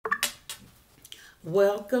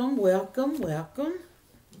Welcome, welcome, welcome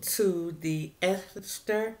to the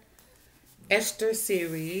Esther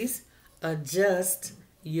series, Adjust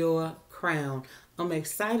Your Crown. I'm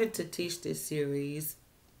excited to teach this series.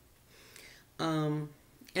 Um,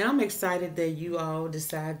 and I'm excited that you all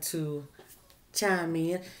decide to chime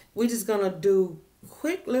in. We're just gonna do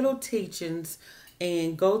quick little teachings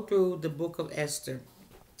and go through the book of Esther.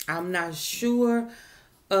 I'm not sure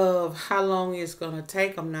of how long it's gonna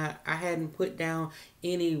take. I hadn't put down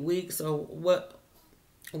any weeks or what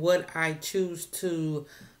I choose to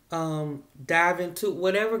dive into,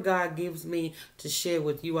 whatever God gives me to share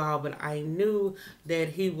with you all. But I knew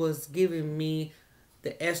that He was giving me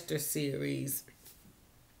the Esther series,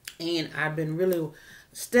 and I've been really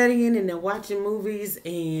studying and then watching movies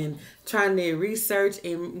and trying to research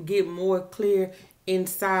and get more clear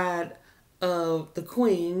inside of the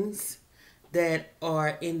queens that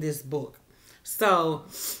are in this book. So,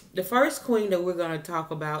 the first queen that we're going to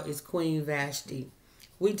talk about is Queen Vashti.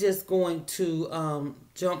 We're just going to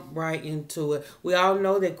jump right into it. We all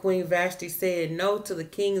know that Queen Vashti said no to the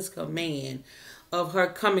king's command of her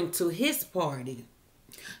coming to his party.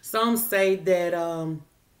 Some say that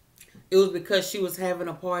it was because she was having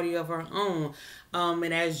a party of her own.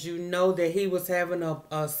 And as you know, that he was having a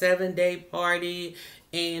 7-day party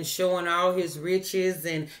and showing all his riches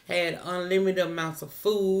and had unlimited amounts of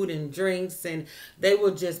food and drinks, and they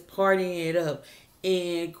were just partying it up.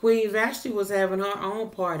 And Queen Vashti was having her own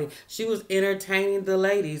party. She was entertaining the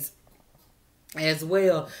ladies as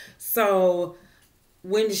well. So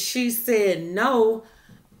when she said no,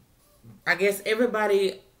 I guess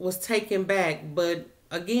everybody was taken back, but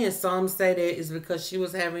again, some say that it's because she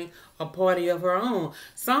was having a party of her own.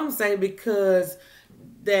 Some say because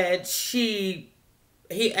that he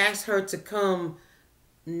asked her to come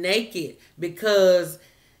naked, because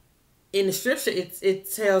in the scripture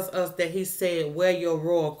it tells us that he said, wear your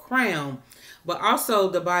royal crown. But also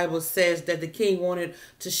the Bible says that the king wanted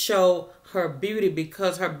to show her beauty,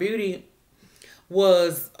 because her beauty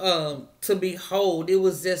was to behold. It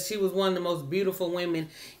was just, she was one of the most beautiful women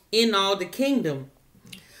in all the kingdom.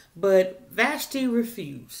 But Vashti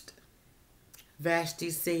refused. Vashti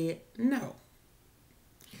said no.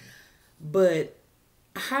 But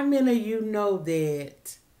how many of you know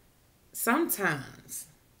that sometimes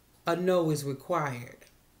a no is required?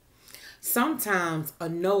 Sometimes a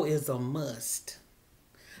no is a must.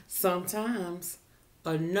 Sometimes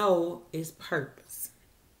a no is purpose.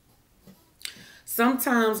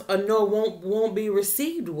 Sometimes a no won't be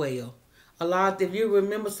received well. If you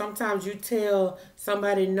remember, sometimes you tell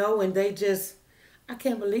somebody no and they just, I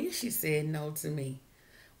can't believe she said no to me.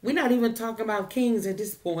 We're not even talking about kings at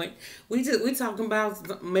this point. We talking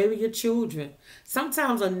about maybe your children.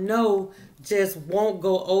 Sometimes a no just won't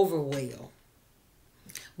go over well.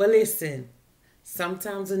 But listen,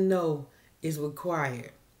 sometimes a no is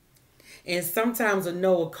required. And sometimes a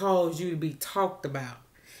no will cause you to be talked about,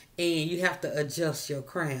 and you have to adjust your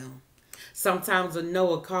crown. Sometimes a no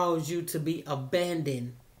will cause you to be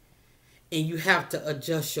abandoned, and you have to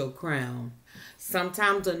adjust your crown.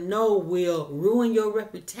 Sometimes a no will ruin your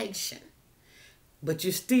reputation, but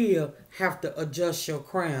you still have to adjust your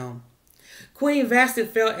crown. Queen Vashti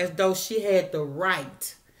felt as though she had the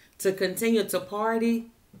right to continue to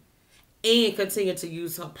party and continue to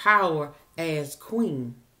use her power as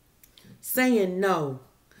queen, saying no.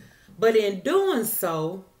 But in doing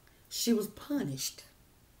so, she was punished.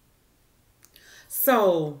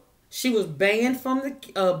 So she was banned from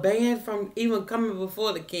even coming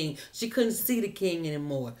before the king. She couldn't see the king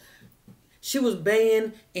anymore. She was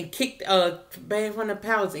banned and banned from the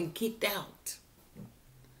palace and kicked out.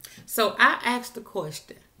 So I asked the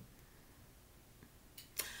question: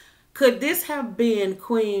 could this have been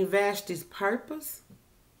Queen Vashti's purpose?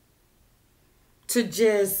 To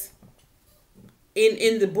just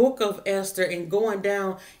in the book of Esther and going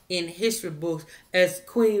down in history books as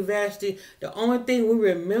Queen Vashti, the only thing we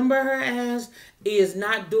remember her as is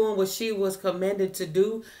not doing what she was commanded to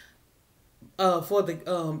do for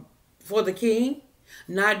the king,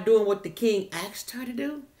 not doing what the king asked her to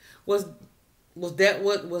do. Was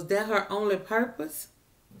that her only purpose?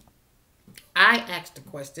 I asked the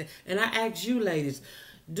question, and I ask you ladies,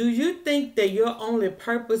 do you think that your only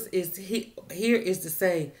purpose is here is to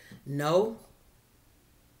say no?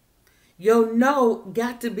 Your no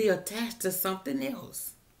got to be attached to something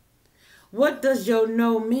else. What does your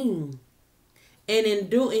no mean? And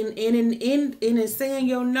in saying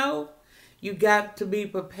your no, you got to be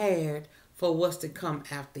prepared for what's to come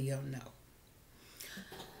after your no.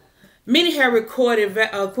 Many have recorded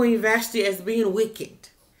Queen Vashti as being wicked,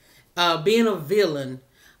 being a villain,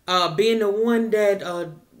 being the one that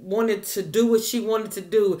wanted to do what she wanted to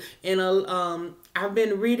do. And I've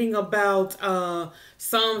been reading about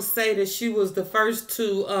some say that she was the first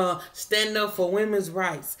to stand up for women's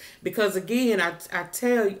rights. Because again, I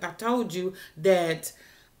told you that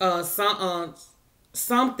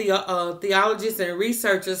some theologians and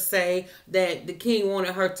researchers say that the king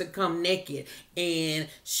wanted her to come naked, and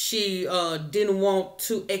she didn't want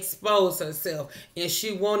to expose herself, and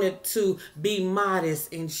she wanted to be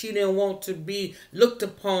modest, and she didn't want to be looked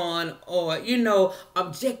upon or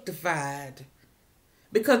objectified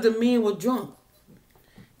because the men were drunk.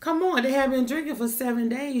 Come on, they had been drinking for 7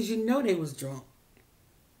 days. You know they was drunk.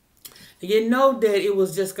 You know that it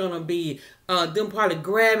was just going to be them probably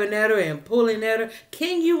grabbing at her and pulling at her.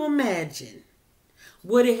 Can you imagine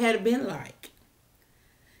what it had been like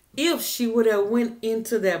if she would have went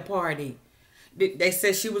into that party? They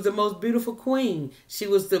said she was the most beautiful queen.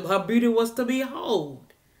 Her beauty was to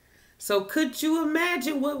behold. So could you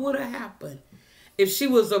imagine what would have happened if she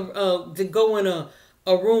was to go in a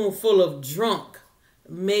room full of drunk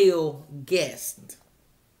male guests?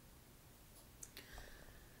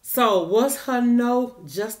 So was her no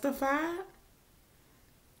justified?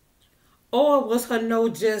 Or was her no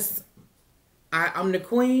just, I'm the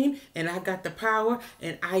queen and I got the power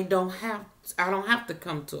and I don't have to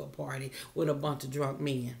come to a party with a bunch of drunk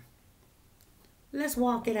men? Let's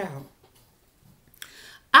walk it out.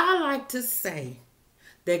 I like to say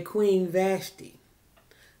that Queen Vashti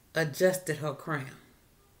adjusted her crown.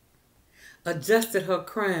 Adjusted her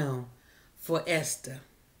crown for Esther.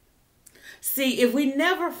 See, if we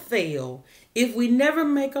never fail, if we never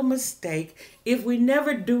make a mistake, if we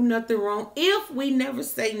never do nothing wrong, if we never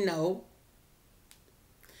say no,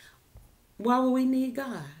 why would we need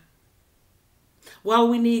God? Why would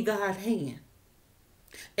we need God's hand?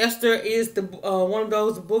 Esther is the one of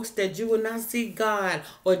those books that you will not see God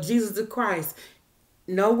or Jesus the Christ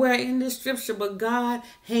nowhere in the scripture, but God's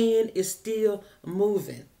hand is still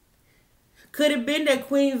moving. Could it have been that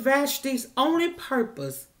Queen Vashti's only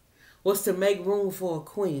purpose was to make room for a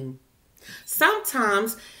queen?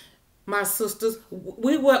 Sometimes, my sisters,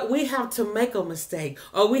 we have to make a mistake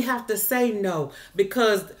or we have to say no,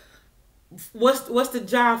 because what's the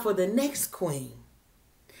job for the next queen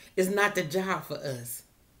is not the job for us.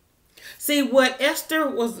 See, what Esther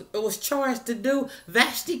was charged to do,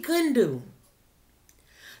 Vashti couldn't do.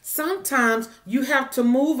 Sometimes you have to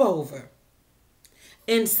move over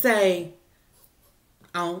and say,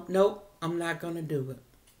 oh, nope, I'm not going to do it.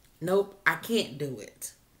 Nope, I can't do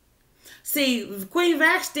it. See, Queen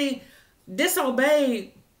Vashti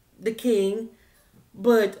disobeyed the king,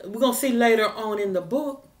 but we're going to see later on in the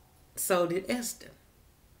book, so did Esther.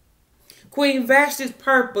 Queen Vashti's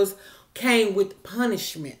purpose came with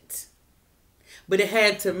punishment, but it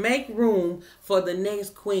had to make room for the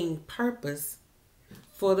next queen's purpose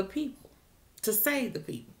for the people, to save the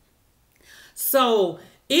people. So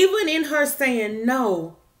even in her saying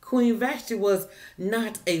no, Queen Vashti was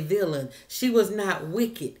not a villain. She was not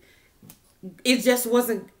wicked. It just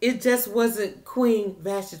wasn't Queen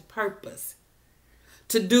Vashti's purpose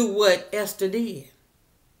to do what Esther did.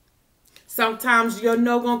 Sometimes your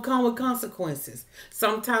no gonna come with consequences.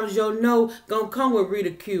 Sometimes your no gonna come with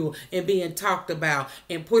ridicule and being talked about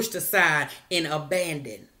and pushed aside and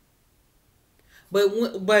abandoned.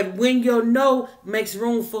 But when your no makes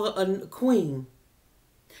room for a queen,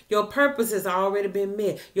 your purpose has already been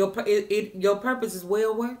met. Your purpose is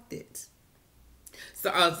well worth it. So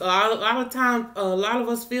a lot of times, a lot of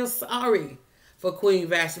us feel sorry for Queen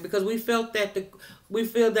Vashti because we feel that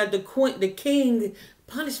the king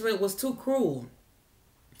punishment was too cruel.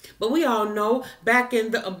 But we all know back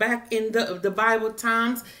in the Bible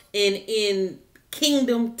times and in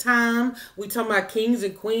kingdom time, we talking about kings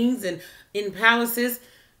and queens and in palaces.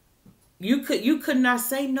 You could not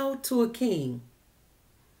say no to a king.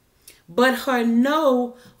 But her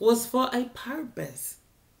no was for a purpose.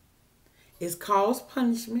 It caused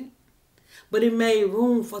punishment, but it made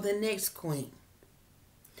room for the next queen.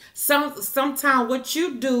 Sometimes what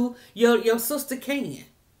you do, your sister can.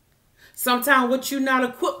 Sometimes what you're not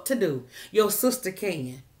equipped to do, your sister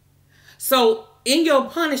can. So in your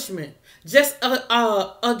punishment, just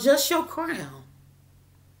adjust your crown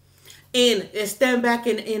and stand back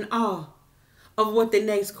in awe of what the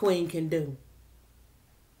next queen can do.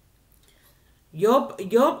 Your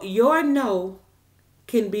no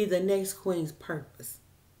can be the next queen's purpose.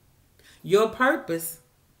 Your purpose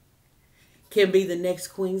can be the next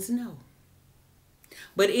queen's no.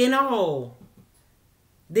 But in all,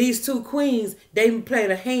 these two queens, they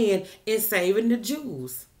played a hand in saving the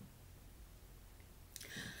Jews.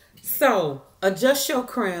 So, adjust your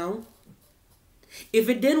crown. If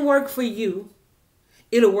it didn't work for you,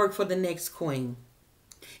 it'll work for the next queen.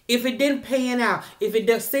 If it didn't pan out, if it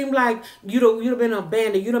does seem like you'd have been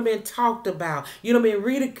abandoned, you'd have been talked about, you'd have been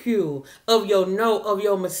ridiculed of your no, of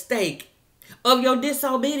your mistake, of your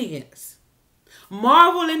disobedience,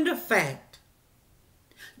 marvel in the fact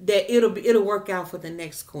that it'll work out for the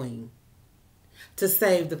next queen to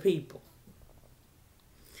save the people.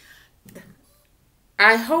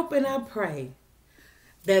 I hope and I pray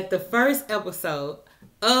that the first episode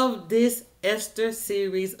of this Esther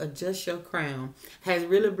series, Adjust Your Crown, has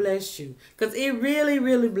really blessed you. Because it really,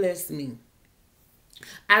 really blessed me.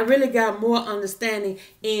 I really got more understanding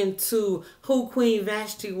into who Queen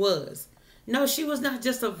Vashti was. No, she was not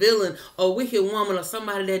just a villain or wicked woman or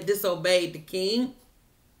somebody that disobeyed the king.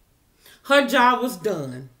 Her job was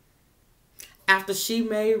done after she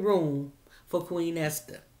made room for Queen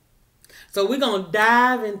Esther. So we're going to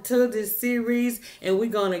dive into this series and we're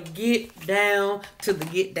going to get down to the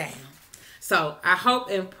get down. So I hope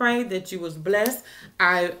and pray that you was blessed.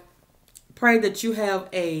 I pray that you have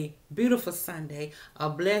a beautiful Sunday, a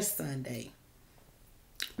blessed Sunday.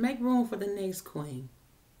 Make room for the next queen.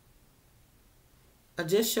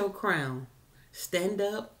 Adjust your crown. Stand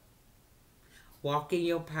up. Walk in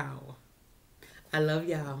your power. I love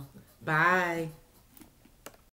y'all. Bye.